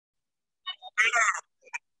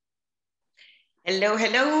Hello,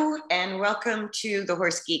 hello, and welcome to the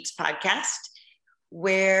Horse Geeks podcast,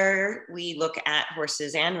 where we look at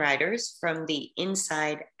horses and riders from the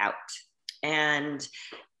inside out. And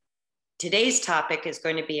today's topic is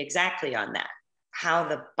going to be exactly on that,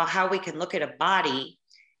 how we can look at a body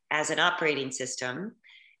as an operating system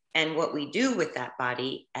and what we do with that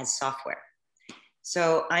body as software.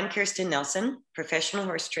 So I'm Kirsten Nelsen, professional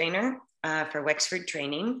horse trainer for Wexford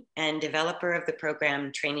Training and developer of the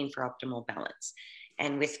program Training for Optimal Balance.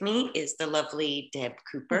 And with me is the lovely Deb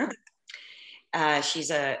Cooper.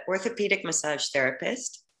 She's an orthopedic massage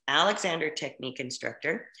therapist, Alexander technique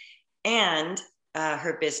instructor, and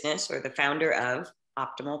her business, or the founder of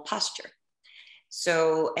Optimal Posture.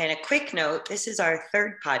 So, and a quick note, this is our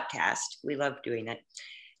third podcast. We love doing it.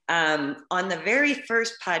 On the very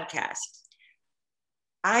first podcast,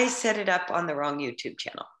 I set it up on the wrong YouTube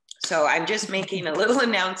channel. So I'm just making a little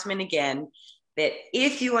announcement again that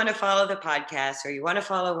if you want to follow the podcast or you want to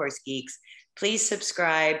follow Horse Geeks, please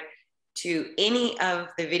subscribe to any of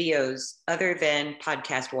the videos other than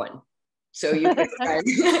podcast 1. So you can find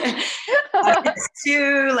podcast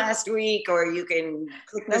 2 last week, or you can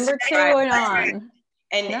click number 2 and on.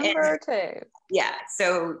 And number 2. Yeah.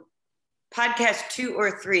 So podcast 2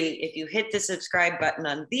 or 3, if you hit the subscribe button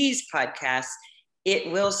on these podcasts,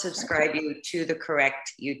 it will subscribe you to the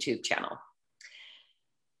correct YouTube channel.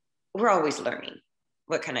 We're always learning.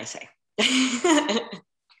 What can I say?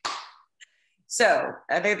 So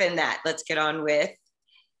other than that, let's get on with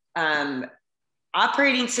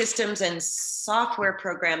operating systems and software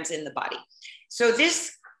programs in the body. So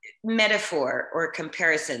this metaphor or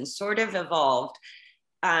comparison sort of evolved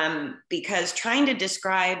because trying to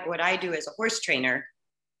describe what I do as a horse trainer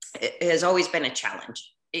has always been a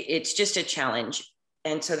challenge. It's just a challenge.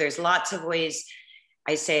 And so there's lots of ways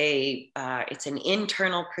I say it's an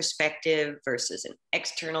internal perspective versus an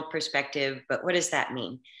external perspective. But what does that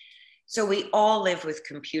mean? So we all live with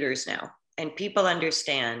computers now, and people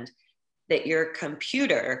understand that your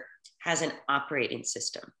computer has an operating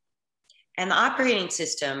system. And the operating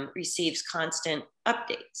system receives constant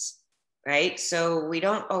updates, right? So we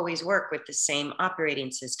don't always work with the same operating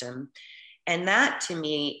system. And that to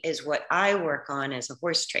me is what I work on as a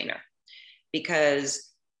horse trainer, because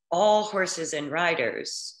all horses and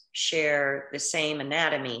riders share the same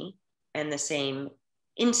anatomy and the same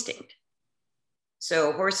instinct.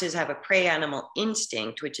 So horses have a prey animal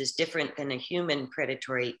instinct, which is different than a human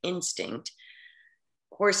predatory instinct.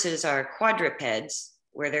 Horses are quadrupeds,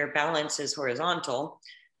 where their balance is horizontal,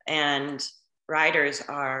 and riders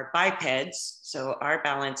are bipeds, so our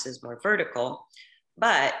balance is more vertical.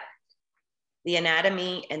 But the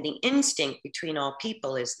anatomy and the instinct between all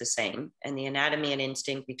people is the same, and the anatomy and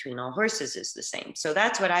instinct between all horses is the same. So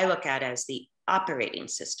that's what I look at as the operating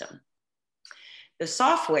system. The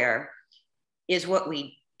software is what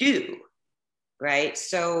we do, right?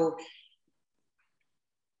 So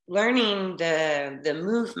learning the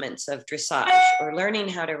movements of dressage, or learning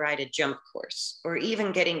how to ride a jump course, or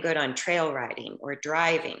even getting good on trail riding or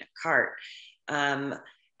driving a cart.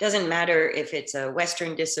 Doesn't matter if it's a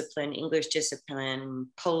Western discipline, English discipline,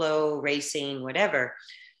 polo, racing, whatever.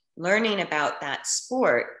 Learning about that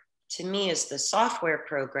sport, to me, is the software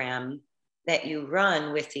program that you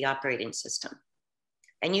run with the operating system.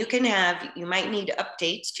 And you might need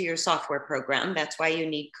updates to your software program. That's why you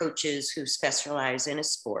need coaches who specialize in a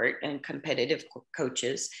sport, and competitive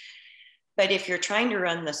coaches. But if you're trying to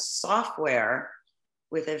run the software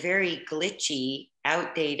with a very glitchy,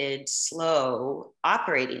 outdated, slow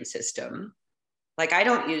operating system, like I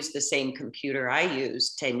don't use the same computer I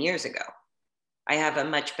used 10 years ago. I have a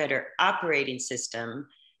much better operating system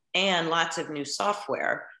and lots of new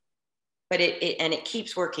software, but it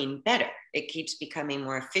keeps working better. It keeps becoming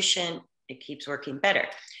more efficient. It keeps working better.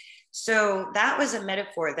 So that was a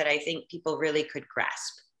metaphor that I think people really could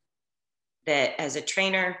grasp, that as a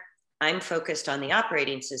trainer, I'm focused on the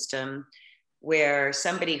operating system, where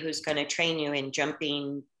somebody who's going to train you in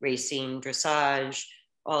jumping, racing, dressage,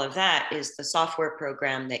 all of that is the software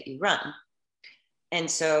program that you run. And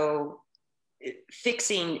so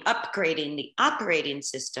upgrading the operating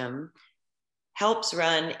system helps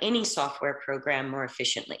run any software program more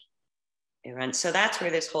efficiently. So that's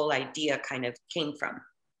where this whole idea kind of came from.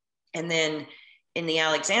 And then in the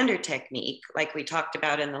Alexander technique, like we talked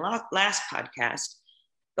about in the last podcast,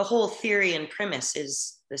 the whole theory and premise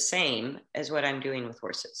is the same as what I'm doing with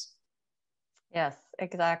horses. Yes,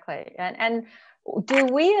 exactly. And do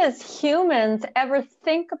we as humans ever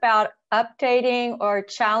think about updating or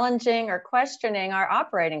challenging or questioning our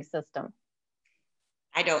operating system?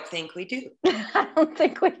 I don't think we do. I don't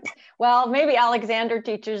think we, well, maybe Alexander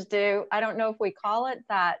teachers do. I don't know if we call it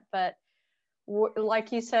that, but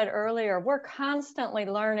like you said earlier, we're constantly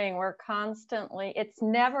learning. We're constantly, it's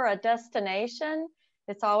never a destination.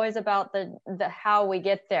 It's always about the how we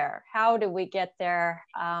get there. How do we get there?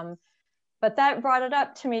 But that brought it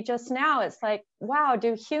up to me just now. It's like, wow,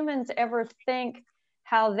 do humans ever think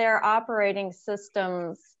how their operating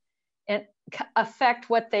systems affect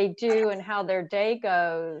what they do and how their day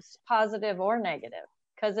goes, positive or negative?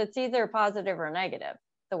 Because it's either positive or negative,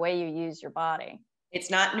 the way you use your body. It's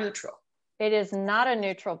not neutral. It is not a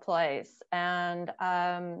neutral place. And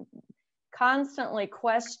constantly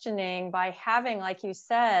questioning by having, like you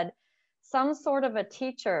said, some sort of a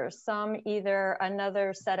teacher, some either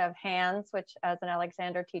another set of hands, which as an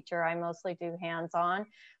Alexander teacher, I mostly do hands-on,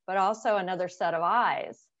 but also another set of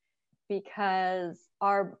eyes, because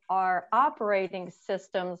our operating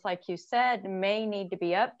systems, like you said, may need to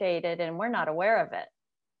be updated and we're not aware of it.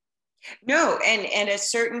 No, and at a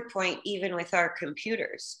certain point, even with our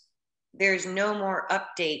computers, there's no more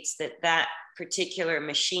updates that particular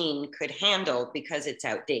machine could handle because it's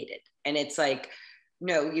outdated. And it's like,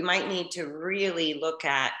 no, you might need to really look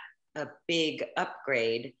at a big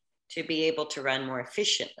upgrade to be able to run more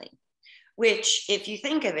efficiently, which if you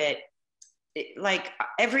think of it, like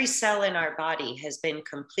every cell in our body has been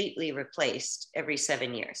completely replaced every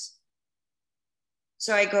 7 years.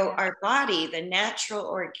 So I go, our body, the natural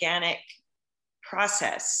organic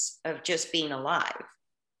process of just being alive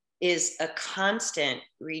is a constant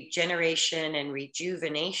regeneration and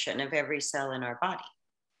rejuvenation of every cell in our body.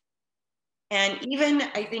 And even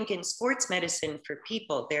I think in sports medicine for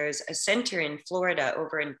people, there's a center in Florida,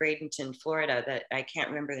 over in Bradenton, Florida, that I can't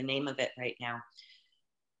remember the name of it right now,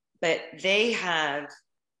 but they have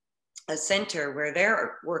a center where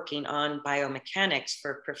they're working on biomechanics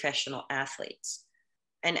for professional athletes.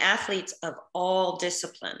 And athletes of all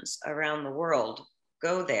disciplines around the world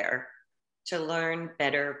go there to learn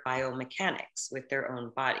better biomechanics with their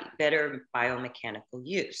own body, better biomechanical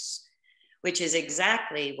use, which is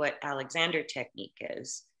exactly what Alexander technique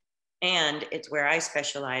is. And it's where I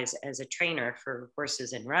specialize as a trainer for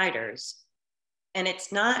horses and riders. And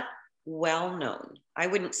it's not well known. I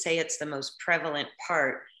wouldn't say it's the most prevalent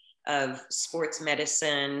part of sports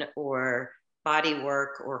medicine or body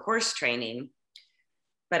work or horse training,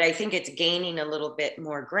 but I think it's gaining a little bit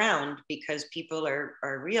more ground because people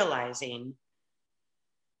are realizing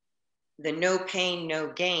the no pain, no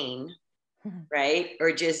gain, right?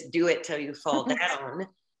 Or just do it till you fall down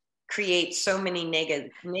creates so many negative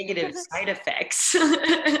side effects.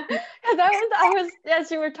 I was, as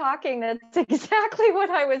you were talking, that's exactly what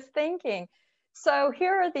I was thinking. So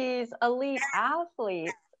here are these elite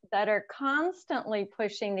athletes that are constantly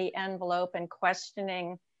pushing the envelope and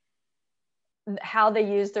questioning how they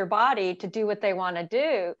use their body to do what they want to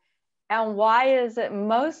do. And why is it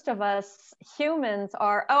most of us humans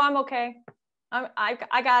are, oh, I'm okay,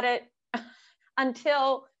 I got it,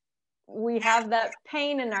 until we have that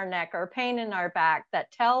pain in our neck or pain in our back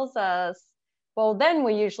that tells us, well, then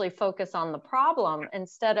we usually focus on the problem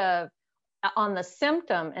instead of on the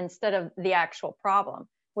symptom instead of the actual problem,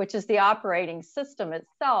 which is the operating system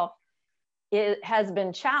itself. It has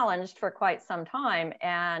been challenged for quite some time.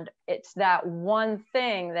 And it's that one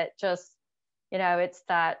thing that just, you know, it's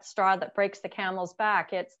that straw that breaks the camel's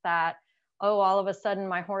back. It's that, oh, all of a sudden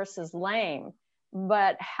my horse is lame.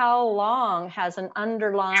 But how long has an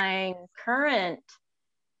underlying current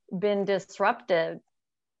been disrupted?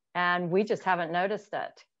 And we just haven't noticed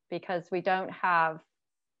it because we don't have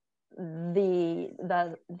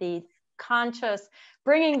the conscious,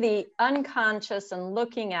 bringing the unconscious and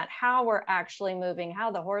looking at how we're actually moving,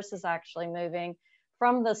 how the horse is actually moving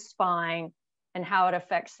from the spine and how it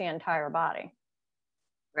affects the entire body.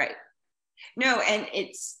 Right. No, and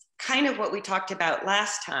it's kind of what we talked about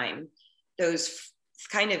last time, those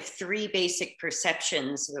kind of three basic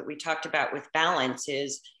perceptions that we talked about with balance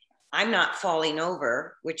is I'm not falling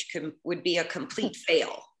over, which would be a complete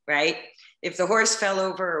fail, right? If the horse fell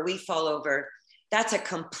over or we fall over, that's a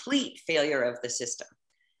complete failure of the system.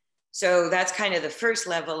 So that's kind of the first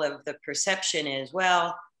level of the perception is,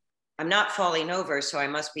 well, I'm not falling over, so I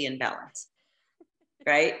must be in balance,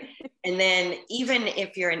 right? And then even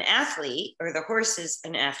if you're an athlete or the horse is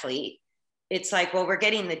an athlete, it's like, well, we're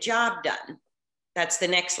getting the job done. That's the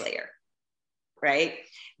next layer, right?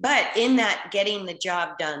 But in that getting the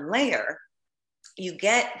job done layer, you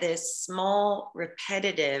get this small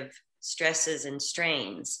repetitive stresses and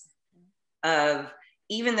strains of,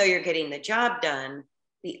 even though you're getting the job done,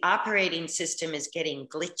 the operating system is getting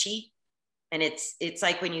glitchy And it's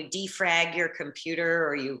like when you defrag your computer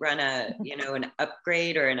or you run a, you know, an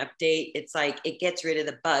upgrade or an update, it's like it gets rid of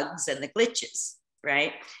the bugs and the glitches,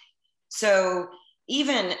 right? So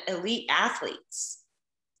even elite athletes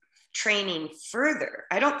training further,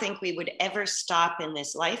 I don't think we would ever stop in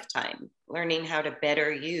this lifetime learning how to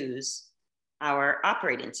better use our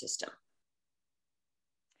operating system.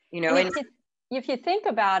 You know, and if you think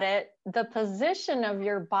about it, the position of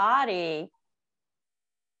your body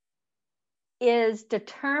is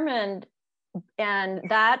determined, and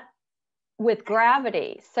that with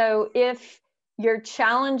gravity. So if you're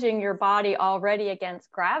challenging your body already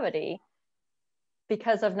against gravity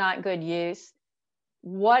because of not good use,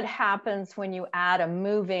 what happens when you add a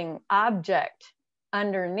moving object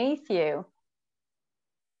underneath you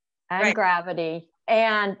and right. gravity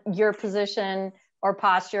and your position or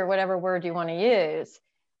posture, whatever word you want to use,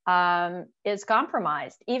 is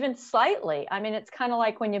compromised, even slightly. I mean, it's kind of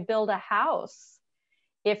like when you build a house.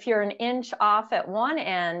 If you're an inch off at one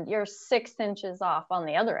end, you're 6 inches off on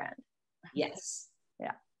the other end. Yes.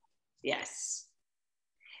 Yeah. Yes.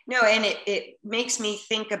 No, and it makes me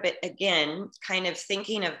think a bit, again, kind of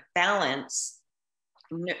thinking of balance,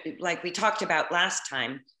 like we talked about last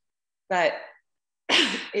time, but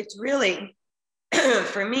it's really,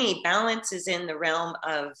 for me, balance is in the realm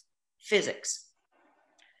of physics.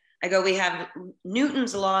 I go, we have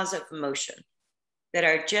Newton's laws of motion that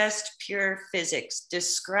are just pure physics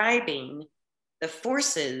describing the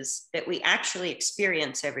forces that we actually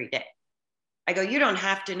experience every day. I go, you don't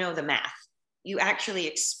have to know the math. You actually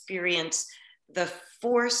experience the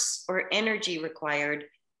force or energy required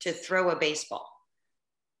to throw a baseball,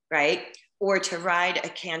 right? Or to ride a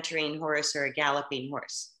cantering horse or a galloping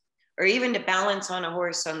horse, or even to balance on a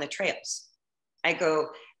horse on the trails. I go,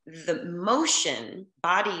 the motion,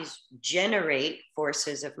 bodies generate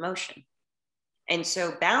forces of motion. And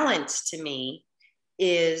so balance to me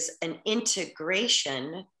is an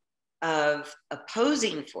integration of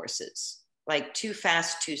opposing forces, like too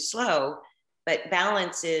fast, too slow, but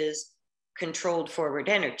balance is controlled forward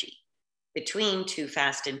energy between too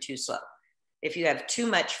fast and too slow. If you have too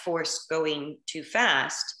much force going too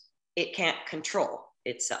fast, it can't control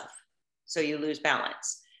itself. So you lose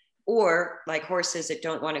balance. Or like horses that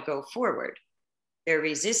don't want to go forward, they're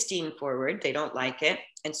resisting forward, they don't like it.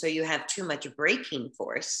 And so you have too much braking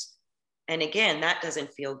force. And again, that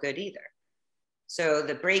doesn't feel good either. So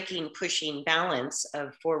the braking, pushing balance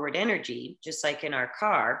of forward energy, just like in our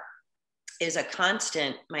car, is a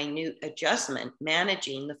constant, minute adjustment,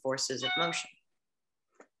 managing the forces of motion.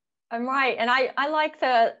 I'm right. And I like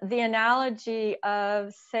the analogy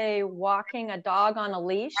of, say, walking a dog on a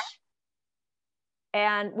leash.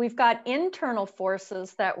 And we've got internal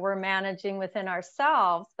forces that we're managing within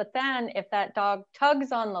ourselves. But then if that dog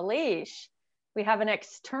tugs on the leash, we have an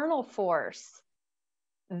external force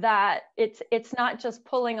that it's not just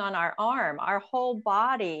pulling on our arm. Our whole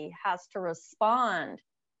body has to respond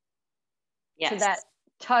to that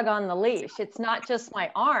tug on the leash. It's not just my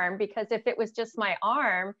arm, because if it was just my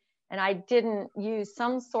arm and I didn't use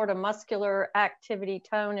some sort of muscular activity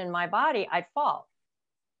tone in my body, I'd fall.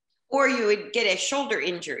 Or you would get a shoulder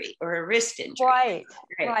injury or a wrist injury.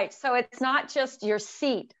 Right. So it's not just your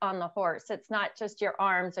seat on the horse. It's not just your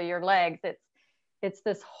arms or your legs. It's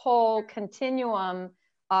this whole continuum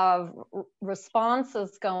of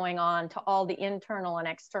responses going on to all the internal and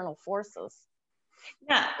external forces.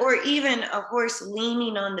 Yeah, or even a horse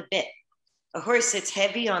leaning on the bit. A horse that's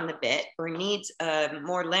heavy on the bit or needs a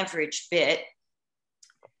more leveraged bit.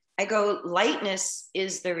 I go, lightness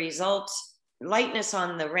is the result. Lightness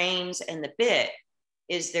on the reins and the bit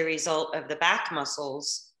is the result of the back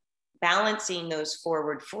muscles balancing those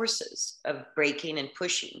forward forces of braking and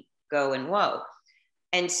pushing, go and whoa.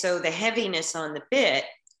 And so the heaviness on the bit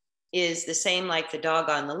is the same like the dog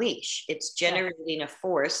on the leash. It's generating a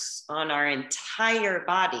force on our entire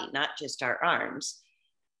body, not just our arms,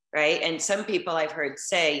 right? And some people I've heard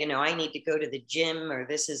say, you know, I need to go to the gym, or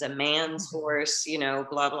this is a man's horse, you know,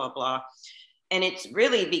 blah, blah, blah. And it's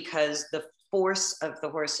really because the force of the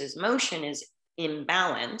horse's motion is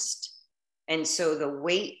imbalanced. And so the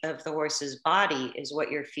weight of the horse's body is what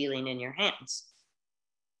you're feeling in your hands.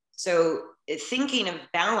 So thinking of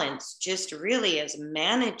balance just really as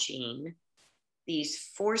managing these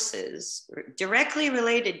forces directly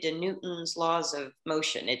related to Newton's laws of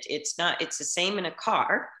motion. It's the same in a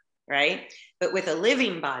car, right? But with a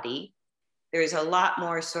living body, there's a lot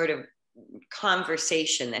more sort of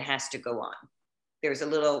conversation that has to go on.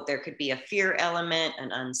 There could be a fear element,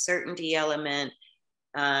 an uncertainty element,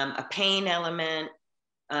 a pain element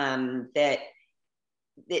that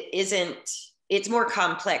isn't, it's more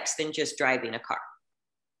complex than just driving a car.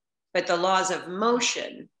 but the laws of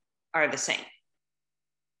motion are the same.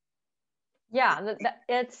 Yeah,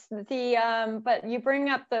 it's the, but you bring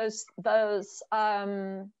up those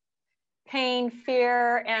pain,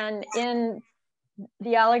 fear, and in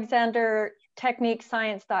the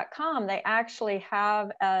AlexanderTechniqueScience.com, they actually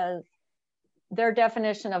have as their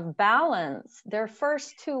definition of balance, their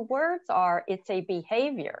first two words are, it's a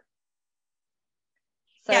behavior.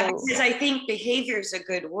 So, yeah, because I think behavior is a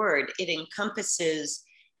good word. It encompasses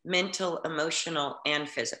mental, emotional, and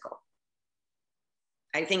physical.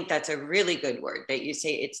 I think that's a really good word that you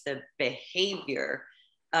say. It's the behavior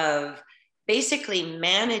of basically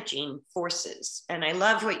managing forces. And I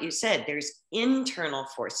love what you said. There's internal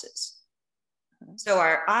forces. So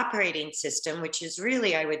our operating system, which is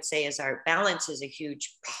really, I would say, is our balance is a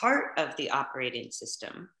huge part of the operating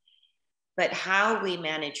system. But how we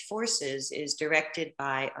manage forces is directed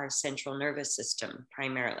by our central nervous system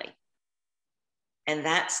primarily. And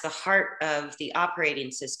that's the heart of the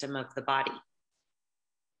operating system of the body.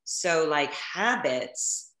 So like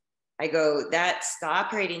habits, I go, that's the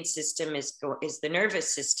operating system is the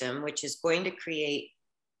nervous system, which is going to create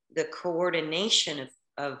the coordination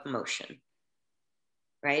of motion,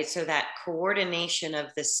 right? So that coordination of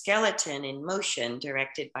the skeleton in motion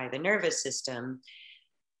directed by the nervous system,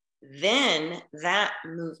 then that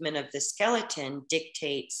movement of the skeleton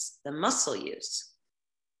dictates the muscle use.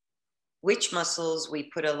 Which muscles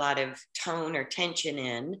we put a lot of tone or tension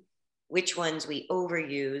in, which ones we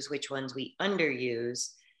overuse, which ones we underuse,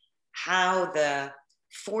 how the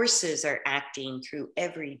forces are acting through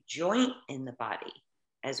every joint in the body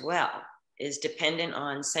as well is dependent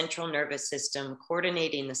on central nervous system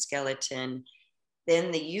coordinating the skeleton,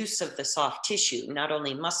 then the use of the soft tissue, not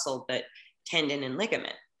only muscle, but tendon and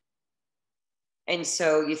ligament. And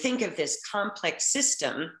so you think of this complex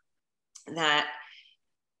system that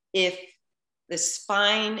if the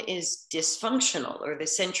spine is dysfunctional or the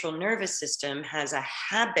central nervous system has a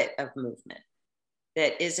habit of movement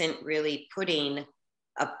that isn't really putting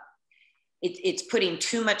it's putting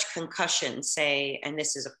too much concussion, say, and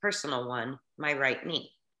this is a personal one, my right knee,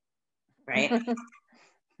 right?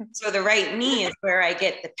 So the right knee is where I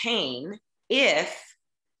get the pain if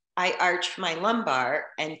I arch my lumbar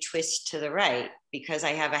and twist to the right, because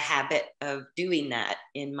I have a habit of doing that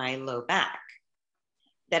in my low back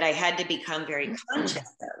that I had to become very conscious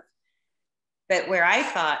of. But where I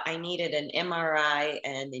thought I needed an MRI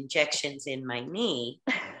and injections in my knee,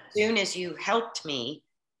 as soon as you helped me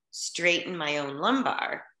straighten my own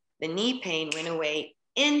lumbar, the knee pain went away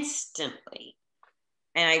instantly.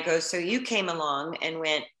 And I go, so you came along and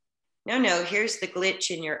went, no, here's the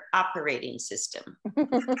glitch in your operating system.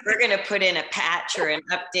 We're going to put in a patch or an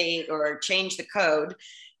update or change the code,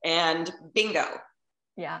 and bingo.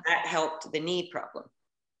 Yeah. That helped the knee problem.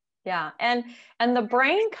 Yeah. And the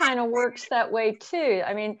brain kind of works that way too.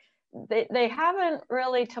 I mean, they haven't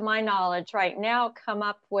really, to my knowledge right now, come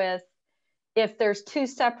up with if there's two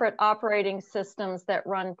separate operating systems that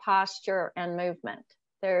run posture and movement.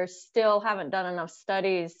 They still haven't done enough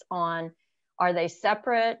studies on, are they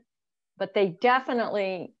separate? But they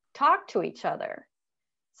definitely talk to each other.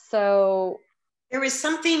 So there was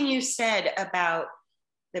something you said about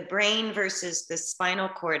the brain versus the spinal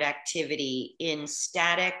cord activity in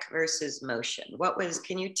static versus motion.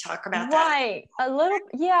 Can you talk about that? Right, a little,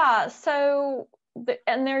 yeah. So,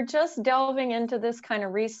 and they're just delving into this kind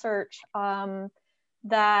of research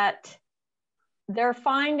that they're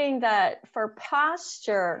finding that for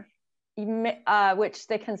posture, which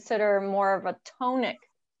they consider more of a tonic,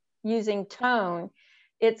 using tone,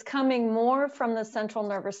 it's coming more from the central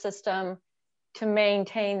nervous system to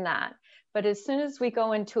maintain that. But as soon as we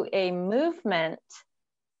go into a movement,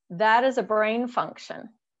 that is a brain function.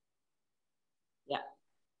 Yeah.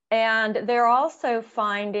 And they're also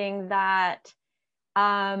finding that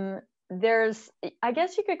there's, I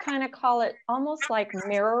guess you could kind of call it almost like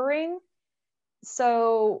mirroring.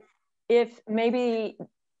 So if maybe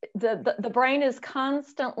the brain is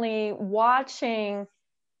constantly watching,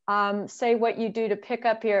 say what you do to pick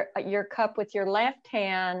up your cup with your left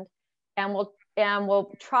hand, and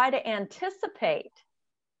we'll try to anticipate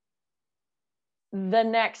the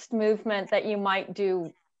next movement that you might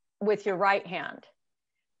do with your right hand.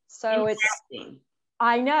 So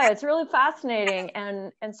I know, it's really fascinating.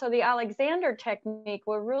 And so the Alexander technique,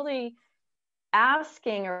 we're really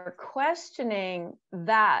asking or questioning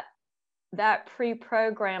that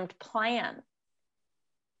pre-programmed plan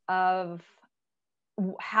of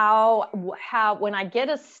how when I get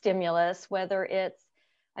a stimulus, whether it's,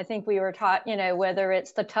 I think we were taught, whether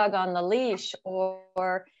it's the tug on the leash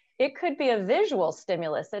or it could be a visual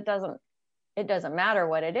stimulus. It doesn't matter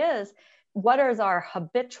what it is, what is our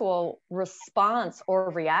habitual response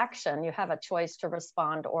or reaction? You have a choice to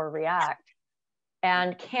respond or react.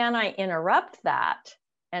 And can I interrupt that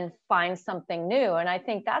and find something new? And I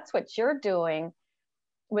think that's what you're doing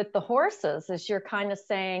with the horses, is you're kind of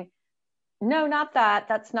saying, no, not that.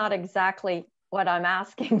 That's not exactly what I'm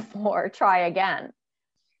asking for. Try again.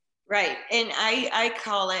 Right. And I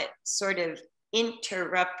call it sort of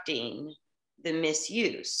interrupting the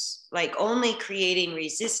misuse, like only creating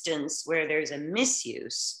resistance where there's a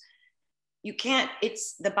misuse. You can't,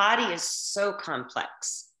 the body is so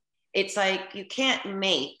complex. It's like you can't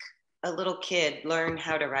make a little kid learn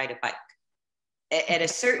how to ride a bike at a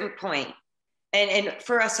certain point. And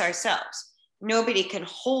for us ourselves, nobody can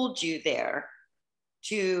hold you there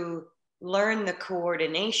to learn the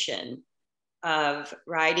coordination of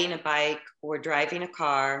riding a bike or driving a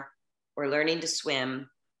car or learning to swim.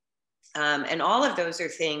 And all of those are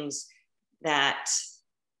things that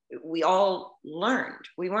we all learned.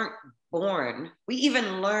 We weren't born. We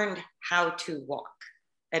even learned how to walk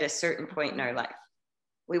at a certain point in our life.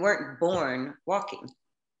 We weren't born walking,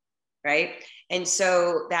 right? And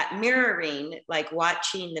so that mirroring, like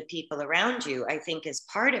watching the people around you, I think is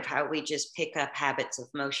part of how we just pick up habits of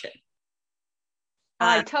motion.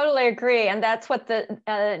 I totally agree. And that's what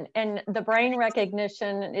and the brain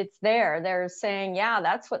recognition, it's there. They're saying, yeah,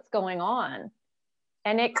 that's what's going on.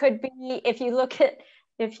 And it could be, if you look at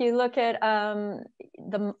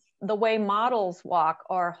the way models walk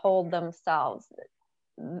or hold themselves,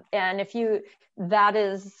 and that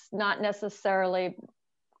is not necessarily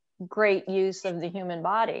great use of the human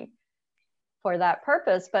body for that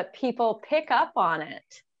purpose, but people pick up on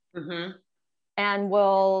it and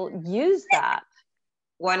will use that.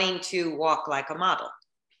 Wanting to walk like a model.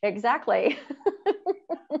 Exactly.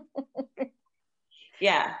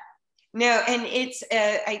 Yeah. No, and it's,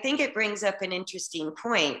 I think it brings up an interesting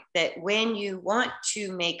point that when you want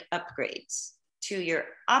to make upgrades to your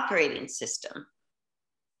operating system,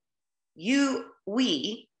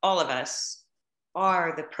 we, all of us,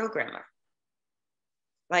 are the programmer.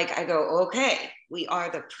 Like I go, okay, we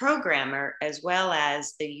are the programmer as well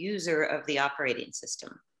as the user of the operating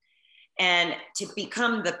system. And to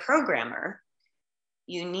become the programmer,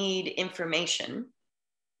 you need information.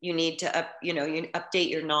 You need to you update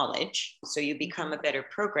your knowledge so you become a better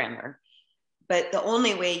programmer. But the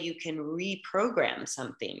only way you can reprogram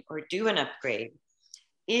something or do an upgrade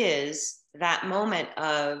is that moment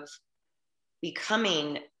of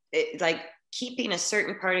becoming, like keeping a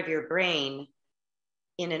certain part of your brain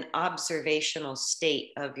in an observational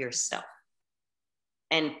state of yourself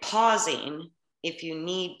and pausing if you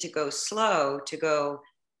need to go slow, to go,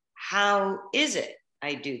 how is it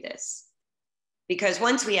I do this? Because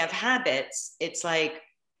once we have habits, it's like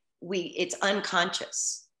it's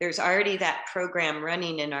unconscious. There's already that program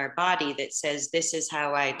running in our body that says, this is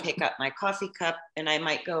how I pick up my coffee cup. And I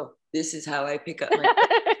might go, this is how I pick up my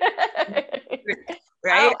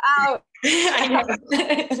right? Ow. I know.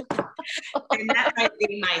 And that might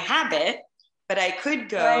be my habit, but I could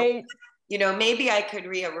go, right. Maybe I could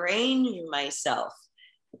rearrange myself.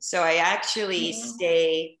 So I actually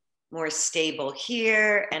stay more stable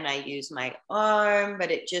here and I use my arm, but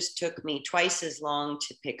it just took me twice as long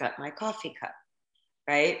to pick up my coffee cup,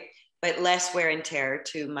 right? But less wear and tear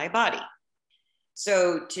to my body.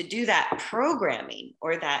 So to do that programming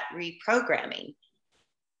or that reprogramming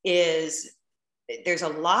there's a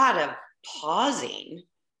lot of pausing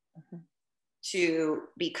to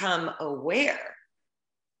become aware.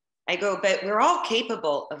 I go, but we're all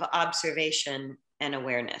capable of observation and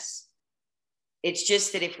awareness. It's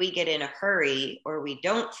just that if we get in a hurry or we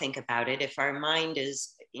don't think about it, if our mind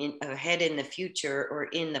is ahead in the future or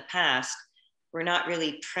in the past, we're not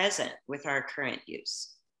really present with our current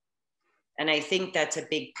use. And I think that's a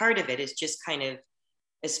big part of it, is just kind of,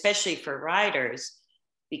 especially for riders,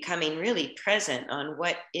 becoming really present on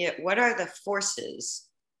what are the forces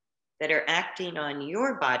that are acting on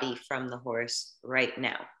your body from the horse right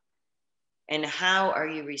now. And how are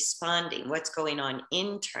you responding? What's going on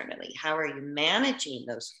internally? How are you managing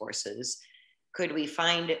those forces? Could we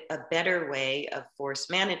find a better way of force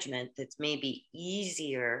management that's maybe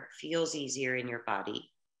easier, feels easier in your body,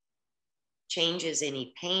 changes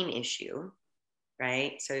any pain issue,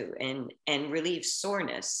 right? So, and relieves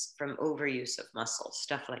soreness from overuse of muscle,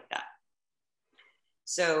 stuff like that.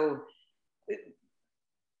 So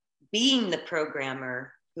being the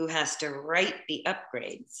programmer who has to write the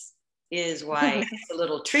upgrades is why it's a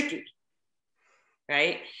little tricky,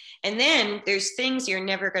 right? And then there's things you're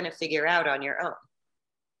never going to figure out on your own.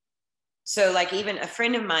 So like even a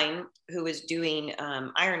friend of mine who was doing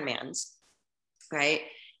Ironmans, right?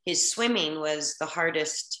 His swimming was the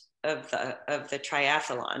hardest the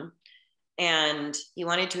triathlon, and he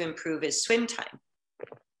wanted to improve his swim time.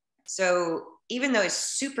 So even though he's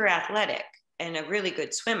super athletic and a really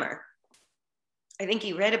good swimmer, I think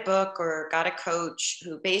he read a book or got a coach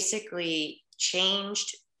who basically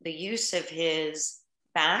changed the use of his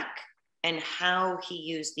back and how he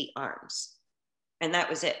used the arms. And that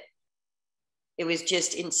was it. It was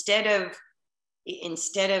just instead of,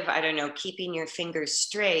 I don't know, keeping your fingers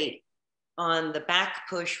straight on the back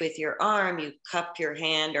push with your arm, you cup your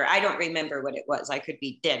hand, or I don't remember what it was. I could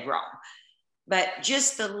be dead wrong. But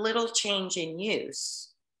just the little change in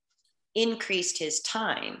use increased his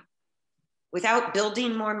time without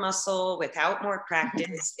building more muscle, without more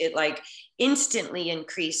practice. It like instantly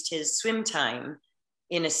increased his swim time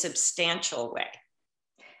in a substantial way.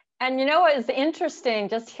 And you know what is interesting,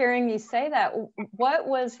 just hearing you say that, what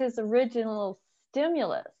was his original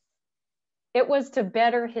stimulus? It was to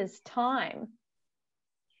better his time.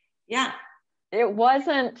 Yeah. It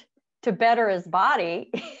wasn't to better his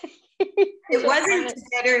body. It wasn't to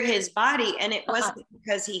better his body, and it wasn't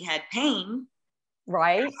because he had pain.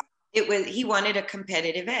 Right. It was, he wanted a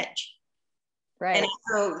competitive edge. Right. And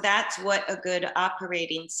so that's what a good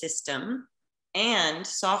operating system and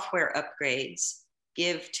software upgrades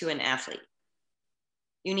give to an athlete.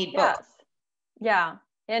 You need both. Yes. Yeah.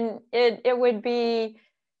 And it would be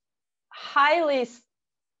highly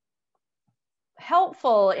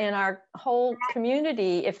helpful in our whole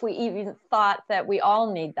community if we even thought that we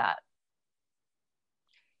all need that.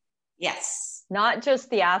 Yes. Not just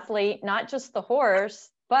the athlete, not just the horse,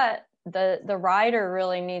 but the rider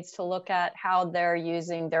really needs to look at how they're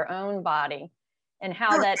using their own body and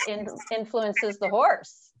how that influences the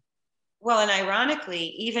horse. Well, and ironically,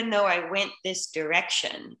 even though I went this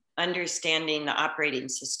direction, understanding the operating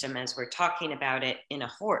system as we're talking about it in a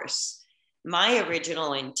horse, my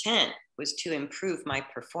original intent was to improve my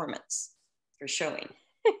performance for showing.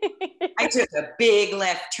 I took a big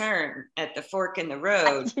left turn at the fork in the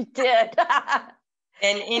road. You did.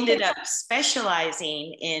 And ended up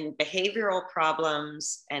specializing in behavioral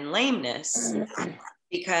problems and lameness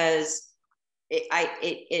because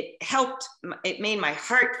it helped, it made my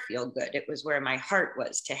heart feel good. It was where my heart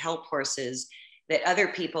was, to help horses that other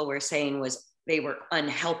people were saying they were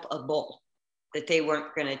unhelpable, that they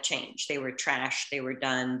weren't going to change. They were trash, they were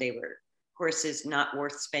done, they were horses not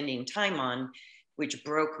worth spending time on, which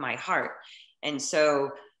broke my heart. And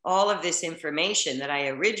so all of this information that I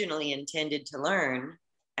originally intended to learn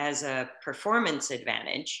as a performance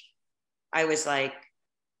advantage, I was like,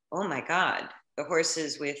 oh my God, the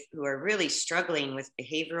horses who are really struggling with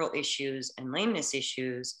behavioral issues and lameness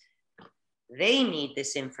issues, they need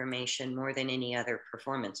this information more than any other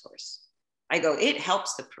performance horse. I go, it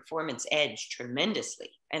helps the performance edge tremendously.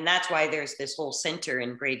 And that's why there's this whole center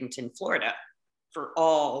in Bradenton, Florida for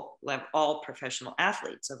all professional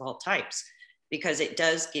athletes of all types, because it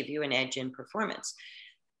does give you an edge in performance.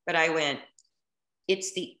 But I went,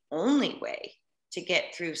 it's the only way to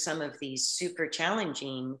get through some of these super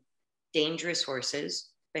challenging, dangerous horses,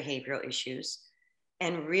 behavioral issues,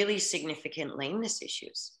 and really significant lameness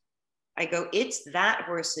issues. I go, it's that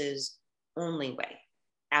horse's only way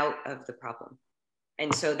out of the problem.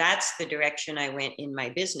 And so that's the direction I went in my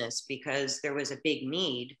business, because there was a big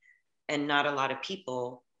need and not a lot of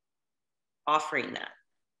people offering that.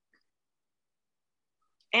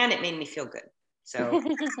 And it made me feel good. So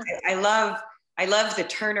I love the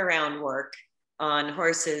turnaround work on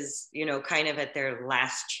horses, you know, kind of at their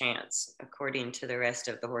last chance, according to the rest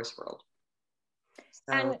of the horse world.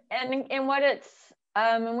 So. And what it's,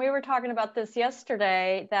 and we were talking about this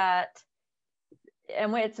yesterday,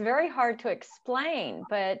 and it's very hard to explain,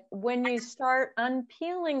 but when you start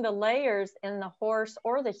unpeeling the layers in the horse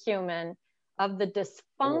or the human of the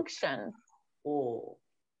dysfunction,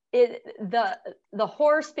 the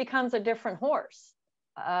horse becomes a different horse.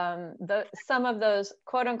 Some of those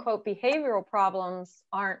quote unquote behavioral problems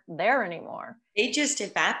aren't there anymore. They just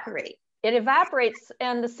evaporate. It evaporates.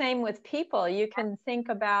 And the same with people. You can think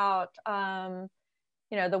about, the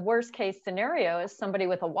worst case scenario is somebody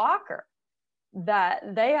with a walker,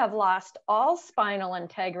 that they have lost all spinal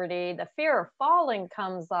integrity. The fear of falling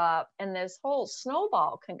comes up, and this whole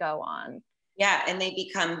snowball can go on. Yeah. And they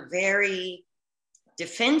become very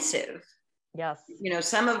defensive. Yes. You know,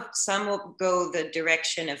 some will go the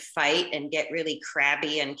direction of fight and get really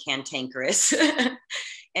crabby and cantankerous.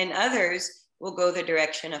 And others will go the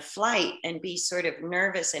direction of flight and be sort of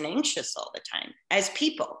nervous and anxious all the time as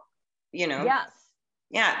people, you know? Yes.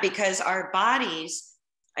 Yeah, because our bodies,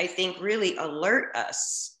 I think, really alert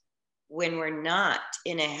us when we're not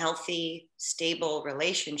in a healthy, stable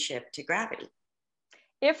relationship to gravity.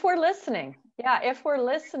 If we're listening. Yeah, if we're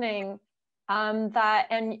listening, that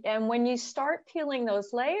and when you start peeling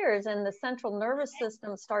those layers and the central nervous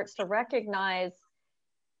system starts to recognize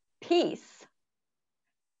peace,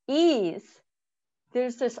 ease,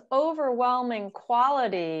 there's this overwhelming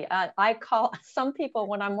quality. I call some people,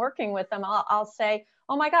 when I'm working with them, I'll say,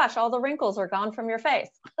 oh my gosh, all the wrinkles are gone from your face.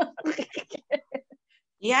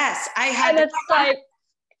 Yes, I had. And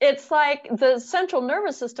it's like the central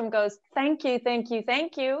nervous system goes, thank you, thank you,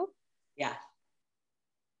 thank you. Yeah.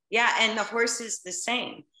 Yeah, and the horse is the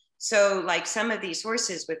same. So like some of these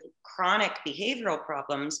horses with chronic behavioral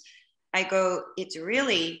problems, I go, it's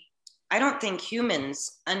really, I don't think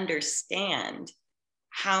humans understand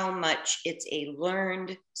how much it's a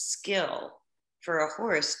learned skill for a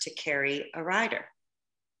horse to carry a rider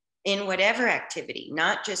in whatever activity,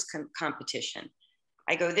 not just competition.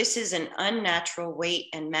 I go, this is an unnatural weight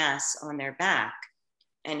and mass on their back.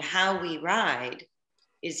 And how we ride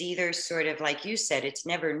is either sort of, like you said, it's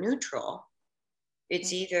never neutral.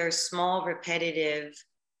 It's either small, repetitive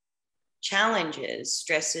challenges,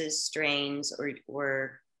 stresses, strains,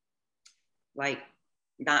 or like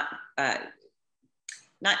not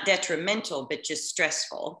detrimental, but just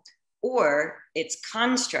stressful, or it's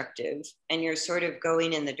constructive and you're sort of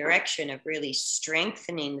going in the direction of really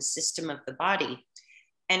strengthening the system of the body.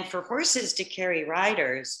 And for horses to carry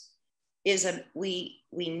riders we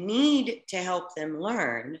need to help them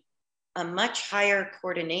learn a much higher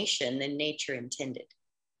coordination than nature intended.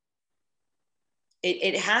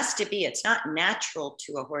 It has to be, it's not natural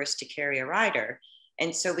to a horse to carry a rider.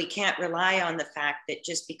 And so we can't rely on the fact that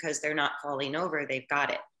just because they're not falling over, they've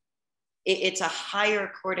got it. It's a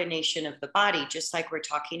higher coordination of the body, just like we're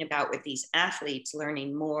talking about with these athletes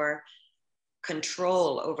learning more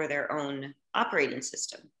control over their own operating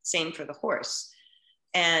system. Same for the horse.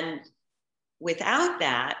 And without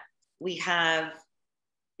that, we have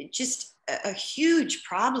just a huge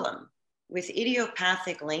problem with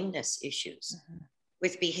idiopathic lameness issues,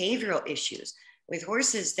 with behavioral issues, with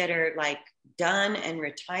horses that are like done and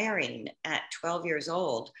retiring at 12 years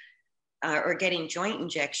old, or getting joint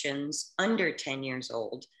injections under 10 years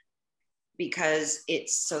old because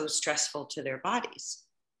it's so stressful to their bodies.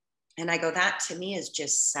 And I go, that to me is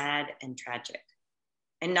just sad and tragic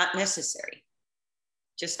and not necessary,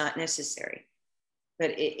 just not necessary.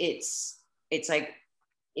 But it's like,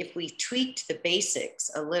 if we tweaked the basics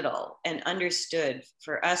a little and understood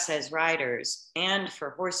for us as riders and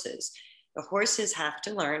for horses, the horses have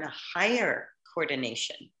to learn a higher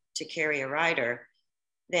coordination to carry a rider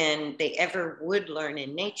than they ever would learn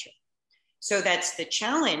in nature. So that's the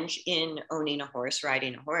challenge in owning a horse,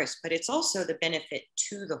 riding a horse, but it's also the benefit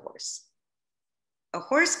to the horse. A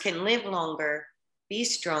horse can live longer, be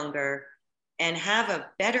stronger, and have a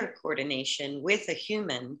better coordination with a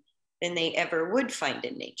human than they ever would find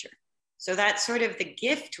in nature. So that's sort of the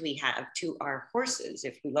gift we have to our horses.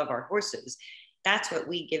 If we love our horses, that's what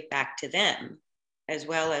we give back to them, as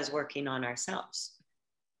well as working on ourselves.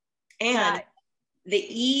 And the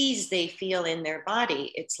ease they feel in their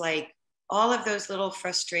body, it's like all of those little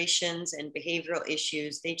frustrations and behavioral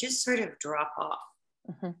issues, they just sort of drop off.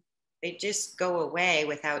 Mm-hmm. They just go away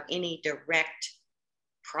without any direct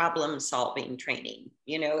problem solving training.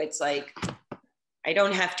 You know, it's like, I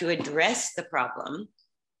don't have to address the problem.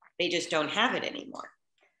 They just don't have it anymore.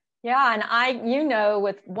 Yeah. And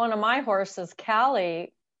with one of my horses,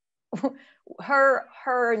 Callie,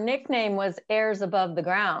 her nickname was Airs Above the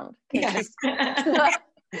Ground. Yes.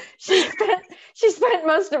 She spent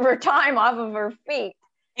most of her time off of her feet.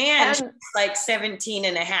 And she's like 17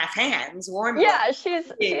 and a half hands warm. Yeah,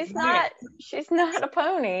 she's not a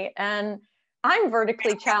pony. And I'm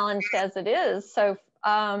vertically challenged as it is. So,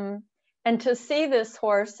 and to see this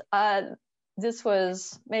horse, this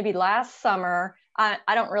was maybe last summer. I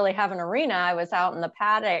don't really have an arena. I was out in the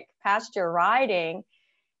paddock pasture riding,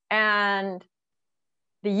 and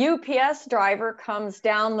the UPS driver comes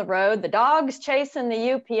down the road. The dog's chasing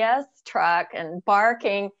the UPS truck and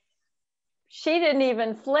barking. She didn't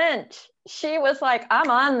even flinch. She was like,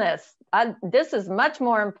 I'm on this. This is much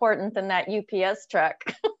more important than that UPS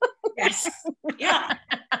truck. Yes. Yeah.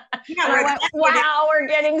 I went, wow, we're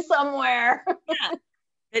getting somewhere. Yeah.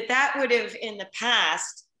 But that would have, in the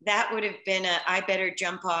past, that would have been I better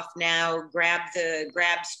jump off now, grab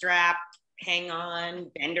strap, hang on,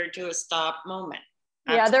 bend her to a stop moment.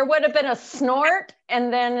 Yeah, there would have been a snort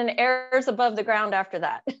and then an airs above the ground after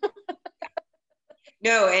that.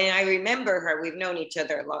 No, and I remember her, we've known each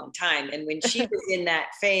other a long time. And when she was in that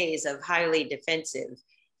phase of highly defensive,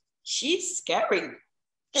 she's scary.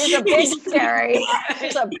 She's a big scary.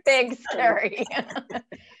 She's a big scary.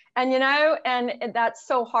 And, and that's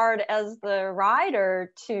so hard as the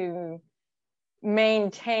rider to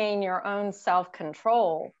maintain your own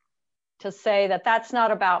self-control to say that that's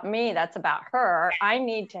not about me, that's about her. I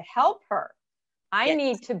need to help her. I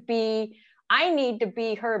need to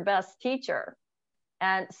be her best teacher.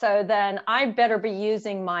 And so then I better be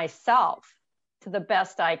using myself to the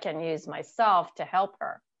best I can use myself to help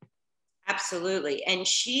her. Absolutely. And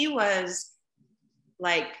she was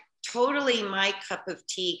like totally my cup of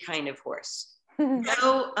tea kind of horse.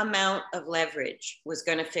 No amount of leverage was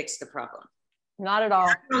going to fix the problem. Not at all.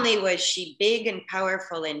 Not only was she big and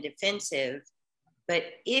powerful and defensive, but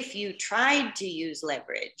if you tried to use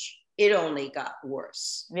leverage, it only got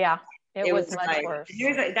worse. Yeah, it was much worse.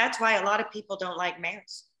 That's why a lot of people don't like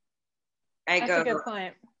mares. That's a good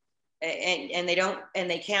point. And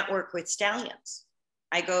they can't work with stallions.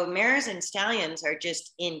 I go, mares and stallions are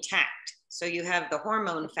just intact. So you have the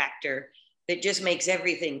hormone factor that just makes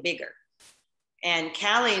everything bigger. And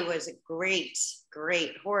Callie was a great,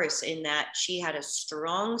 great horse in that she had a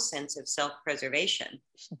strong sense of self-preservation.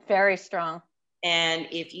 Very strong. And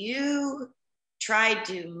if you tried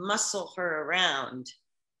to muscle her around,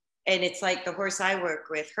 and it's like the horse I work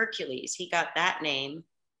with, Hercules, he got that name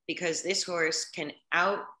because this horse can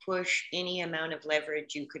out-push any amount of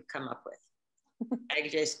leverage you could come up with. I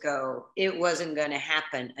just go, it wasn't going to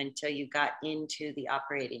happen until you got into the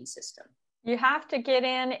operating system. You have to get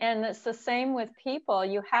in, and it's the same with people.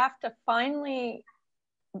 You have to finally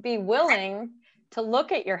be willing to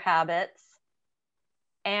look at your habits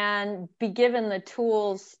and be given the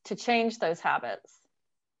tools to change those habits.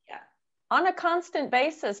 Yeah. On a constant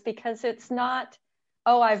basis, because it's not,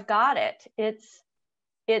 oh, I've got it.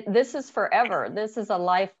 This is forever. This is a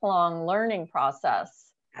lifelong learning process.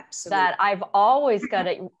 Absolutely. That I've always got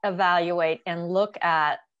to evaluate and look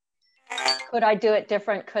at, could I do it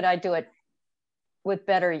different? Could I do it with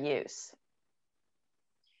better use?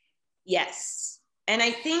 Yes. And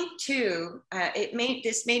I think too,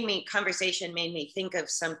 conversation made me think of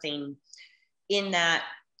something in that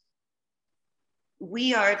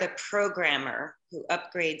we are the programmer who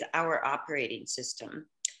upgrades our operating system.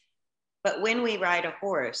 But when we ride a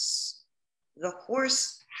horse, the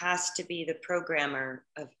horse has to be the programmer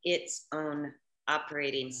of its own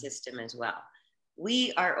operating system as well.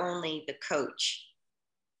 We are only the coach,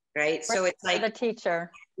 right? So it's like the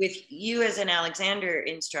teacher. With you as an Alexander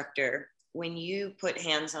instructor, when you put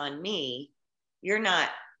hands on me, you're not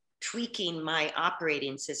tweaking my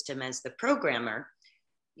operating system as the programmer.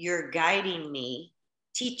 You're guiding me,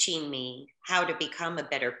 teaching me how to become a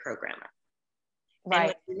better programmer. Right.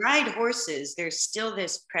 And when we ride horses, there's still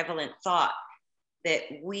this prevalent thought that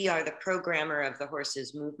we are the programmer of the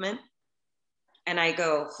horse's movement. And I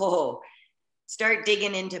go, start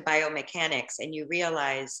digging into biomechanics and you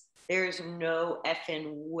realize there's no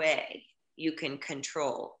effing way you can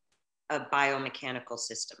control a biomechanical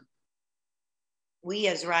system. We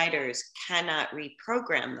as riders cannot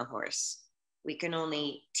reprogram the horse. We can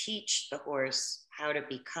only teach the horse how to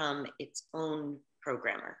become its own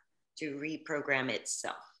programmer, to reprogram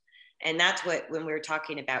itself. And that's what, when we were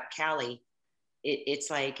talking about Callie, it's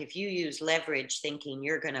like if you use leverage thinking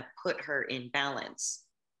you're going to put her in balance.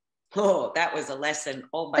 Oh, that was a lesson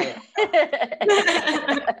all by itself.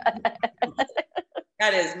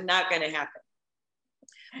 That is not going to happen.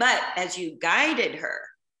 But as you guided her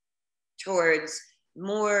towards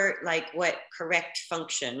more like what correct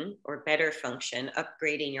function or better function,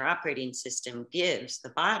 upgrading your operating system gives the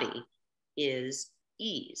body is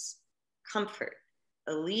ease, comfort,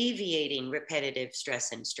 alleviating repetitive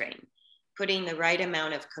stress and strain, putting the right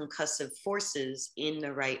amount of concussive forces in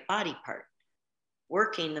the right body part,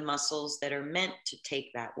 working the muscles that are meant to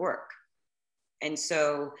take that work. And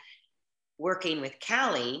so working with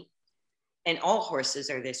Callie, and all horses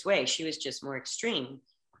are this way, she was just more extreme,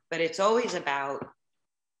 but it's always about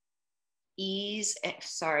ease.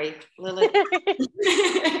 Sorry, Lilith.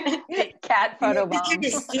 Cat photo bomb.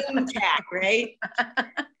 Zoom cat, right?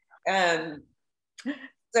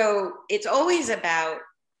 So it's always about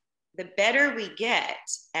the better we get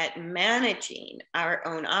at managing our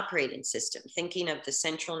own operating system, thinking of the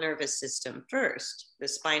central nervous system first, the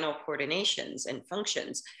spinal coordinations and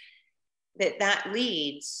functions, that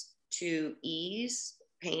leads to ease,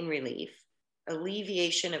 pain relief,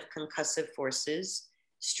 alleviation of concussive forces,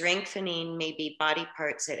 strengthening maybe body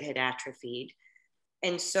parts that had atrophied.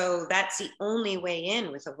 And so that's the only way in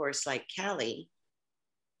with a horse like Callie,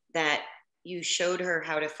 that you showed her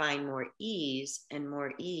how to find more ease and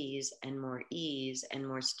more ease and more ease and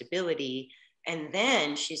more stability. And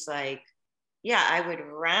then she's like, yeah, I would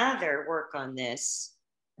rather work on this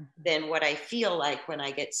than what I feel like when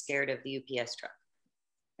I get scared of the UPS truck.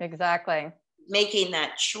 Exactly. making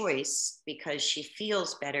that choice because she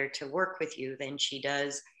feels better to work with you than she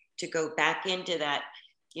does to go back into that,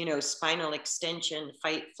 spinal extension,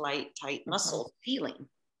 fight, flight, tight muscle feeling.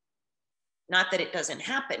 Not that it doesn't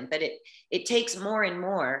happen, but it takes more and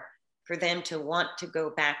more for them to want to go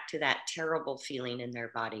back to that terrible feeling in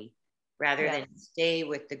their body rather than stay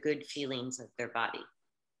with the good feelings of their body.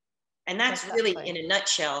 And that's really, in a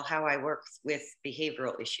nutshell, how I work with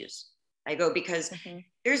behavioral issues. I go, because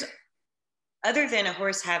there's, other than a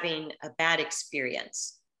horse having a bad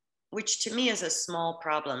experience, which to me is a small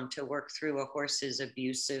problem to work through a horse's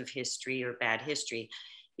abusive history or bad history,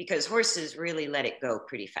 because horses really let it go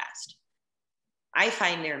pretty fast. I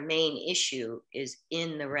find their main issue is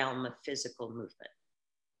in the realm of physical movement,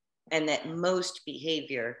 and that most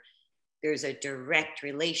behavior, there's a direct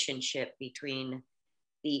relationship between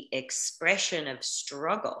the expression of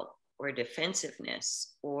struggle or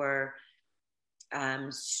defensiveness or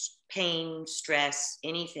pain, stress,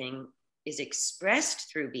 anything is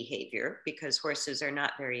expressed through behavior, because horses are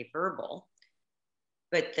not very verbal.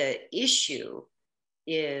 But the issue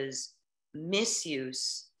is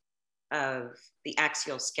misuse of the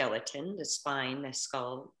axial skeleton, the spine, the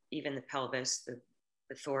skull, even the pelvis,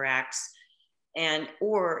 the thorax,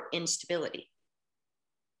 or instability,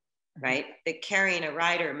 right? That carrying a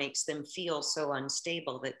rider makes them feel so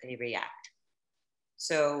unstable that they react.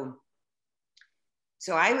 So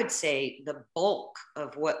I would say the bulk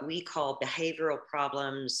of what we call behavioral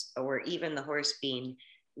problems, or even the horse being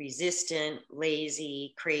resistant,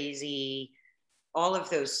 lazy, crazy, all of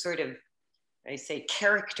those sort of, I say,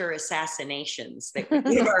 character assassinations that we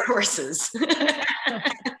give our horses.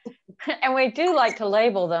 And we do like to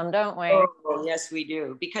label them, don't we? Oh, yes, we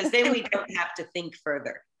do. Because then we don't have to think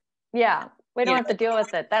further. Yeah, we don't have to deal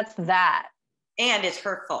with it. That's that. And it's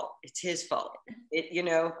her fault. It's his fault.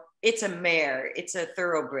 It's a mare. It's a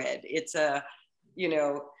thoroughbred. It's a,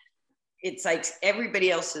 it's like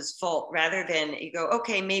everybody else's fault, rather than you go,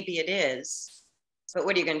 okay, maybe it is, but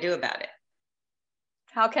what are you going to do about it?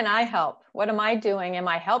 How can I help? What am I doing? Am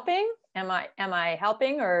I helping? Am I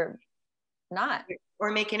helping or not?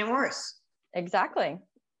 Or making it worse? Exactly.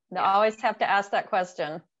 You always have to ask that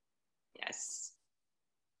question. Yes.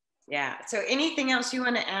 Yeah. So anything else you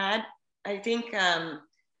want to add? I think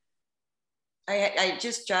I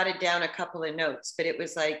just jotted down a couple of notes, but it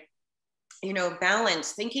was like,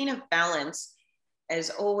 balance, thinking of balance as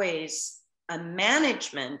always a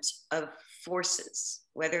management of forces,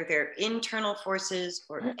 whether they're internal forces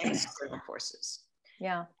or external forces.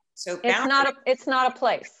 Yeah. So balance, it's not a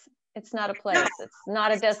place. It's not a place. No. It's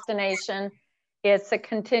not a destination. It's a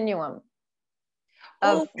continuum.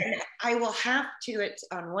 I will have to,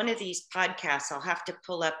 on one of these podcasts, I'll have to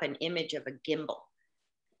pull up an image of a gimbal.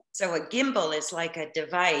 So a gimbal is like a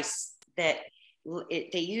device that they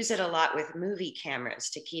use it a lot with movie cameras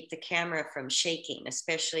to keep the camera from shaking,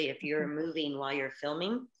 especially if you're moving while you're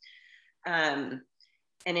filming. And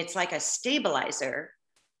it's like a stabilizer,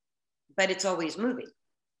 but it's always moving.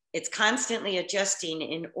 It's constantly adjusting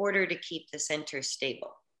in order to keep the center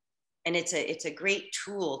stable. And it's a great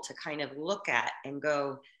tool to kind of look at and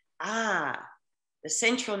go, the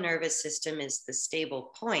central nervous system is the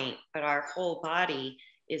stable point, but our whole body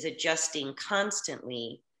is adjusting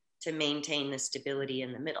constantly to maintain the stability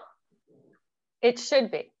in the middle. It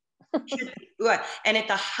should be. And at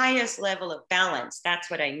the highest level of balance, that's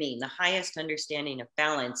what I mean. The highest understanding of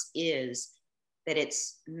balance is that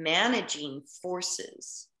it's managing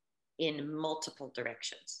forces in multiple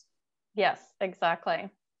directions. Yes, exactly.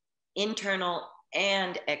 Internal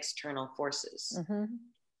and external forces.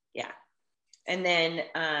 Yeah. And then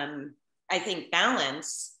I think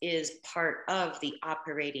balance is part of the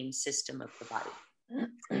operating system of the body.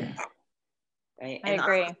 Right? I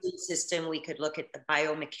agree. The system, we could look at the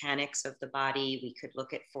biomechanics of the body. We could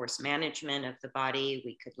look at force management of the body.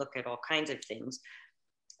 We could look at all kinds of things.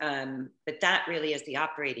 But that really is the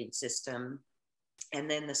operating system. And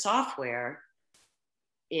then the software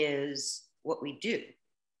is what we do.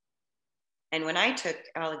 And when I took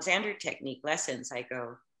Alexander technique lessons, I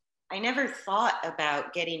go, I never thought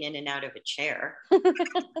about getting in and out of a chair. I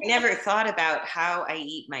never thought about how I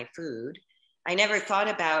eat my food. I never thought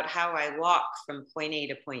about how I walk from point A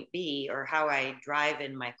to point B, or how I drive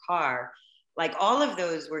in my car. Like, all of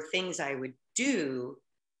those were things I would do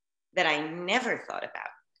that I never thought about.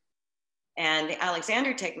 And the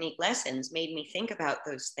Alexander technique lessons made me think about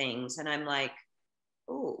those things. And I'm like,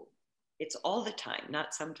 oh, it's all the time,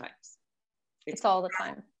 not sometimes. It's all the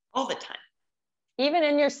time. All the time. Even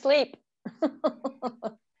in your sleep.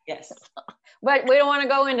 Yes. But we don't want to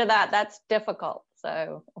go into that. That's difficult.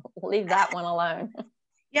 So leave that one alone.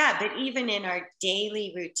 Yeah, but even in our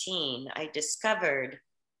daily routine, I discovered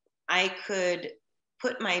I could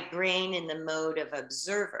put my brain in the mode of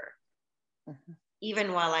observer,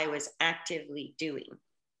 even while I was actively doing.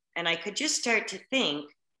 And I could just start to think,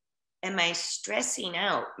 am I stressing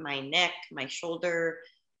out my neck, my shoulder,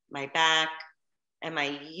 my back? Am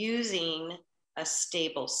I using a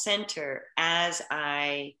stable center as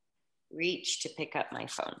I reach to pick up my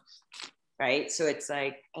phone? Right? So it's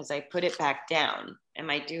like, as I put it back down, am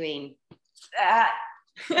I doing that?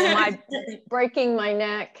 Am I breaking my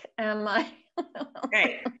neck? Am I?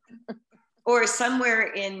 Right. Or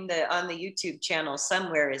somewhere on the YouTube channel,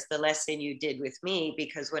 somewhere is the lesson you did with me,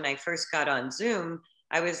 because when I first got on Zoom,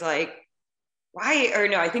 I was like, why? Or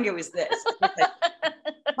no, I think it was this.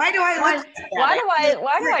 Why do I look like that?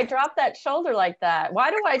 Why do I drop that shoulder like that? Why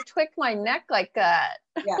do I tweak my neck like that?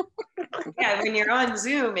 Yeah. Yeah. When you're on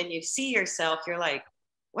Zoom and you see yourself, you're like,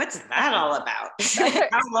 what's that all about?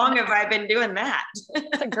 How long have I been doing that?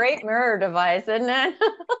 It's a great mirror device, isn't it?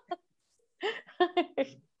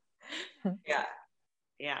 Yeah.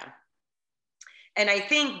 Yeah. And I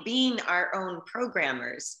think being our own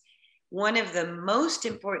programmers, one of the most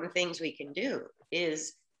important things we can do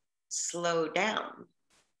is slow down,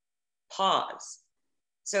 pause.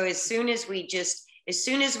 So as soon as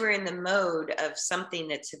we're in the mode of something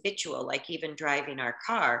that's habitual, like even driving our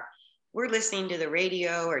car, we're listening to the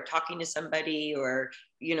radio or talking to somebody, or,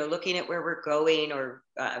 looking at where we're going, or,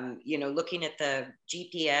 looking at the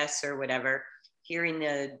GPS or whatever, hearing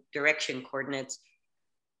the direction coordinates.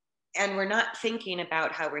 And we're not thinking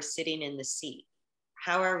about how we're sitting in the seat.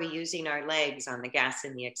 How are we using our legs on the gas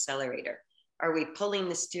and the accelerator? Are we pulling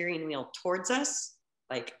the steering wheel towards us,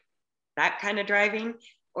 like that kind of driving?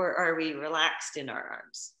 Or are we relaxed in our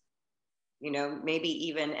arms? Maybe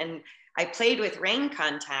even, and I played with rein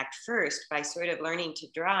contact first by sort of learning to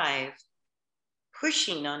drive,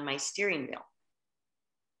 pushing on my steering wheel,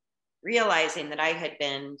 realizing that I had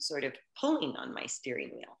been sort of pulling on my steering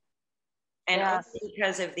wheel. And yes. Only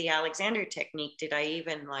because of the Alexander technique did I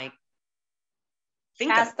even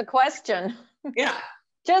ask the question. Yeah.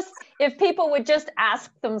 Just if people would just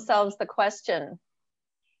ask themselves the question.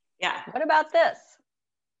 Yeah. What about this?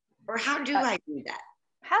 Or how do I do that?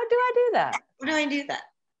 How do I do that? How do I do that?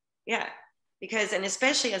 Yeah. Because, and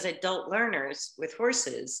especially as adult learners with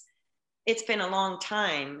horses, it's been a long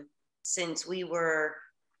time since we were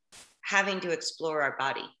having to explore our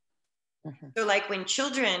body. Mm-hmm. So like when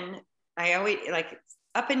children, I always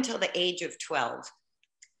up until the age of 12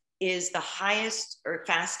 is the highest or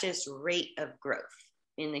fastest rate of growth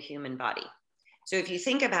in the human body. So if you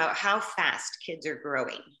think about how fast kids are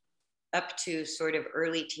growing up to sort of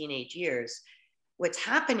early teenage years, what's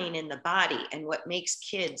happening in the body and what makes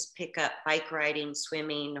kids pick up bike riding,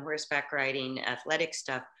 swimming, horseback riding, athletic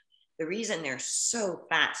stuff, the reason they're so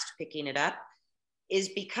fast picking it up is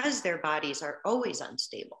because their bodies are always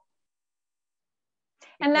unstable.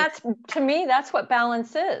 And that's, to me, that's what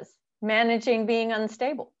balance is, managing being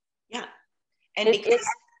unstable. Yeah. And because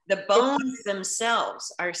the bones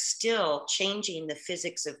themselves are still changing the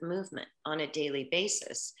physics of movement on a daily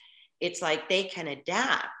basis, it's like they can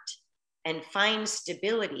adapt and find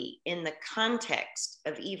stability in the context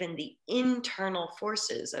of even the internal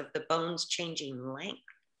forces of the bones changing length.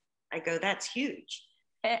 I go, that's huge.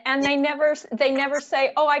 And they never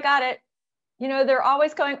say, oh, I got it. They're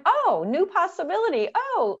always going, oh, new possibility.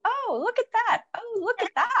 Oh, look at that. Oh, look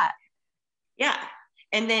at that. Yeah.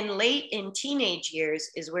 And then late in teenage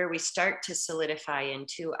years is where we start to solidify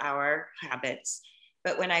into our habits.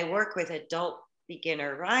 But when I work with adult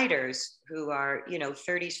beginner riders who are,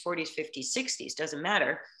 30s, 40s, 50s, 60s, doesn't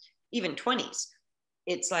matter, even 20s,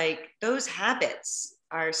 it's like those habits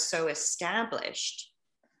are so established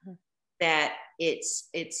that it's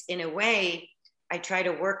in a way, I try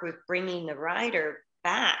to work with bringing the rider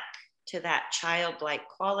back to that childlike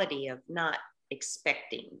quality of not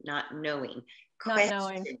expecting, not knowing,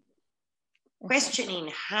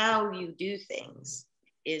 questioning how you do things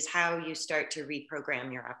is how you start to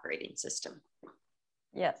reprogram your operating system.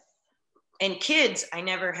 Yes. And kids, I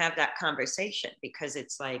never have that conversation because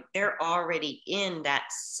it's like they're already in that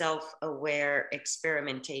self-aware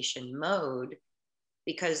experimentation mode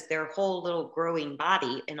because their whole little growing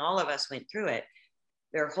body, and all of us went through it,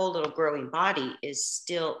 their whole little growing body is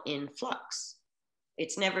still in flux.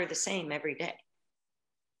 It's never the same every day.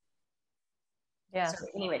 Yeah. So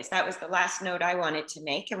anyways, that was the last note I wanted to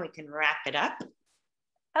make, and we can wrap it up.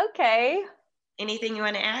 Okay. Anything you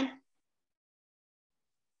want to add?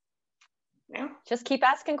 No? Just keep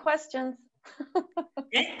asking questions.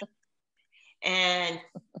 Okay. And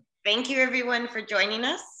thank you everyone for joining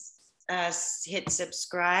us. hit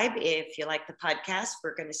subscribe if you like the podcast.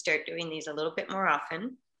 We're going to start doing these a little bit more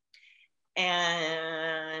often.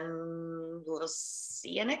 And we'll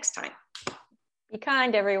see you next time. Be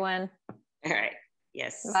kind, everyone. All right.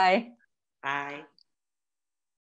 Yes. Bye. Bye.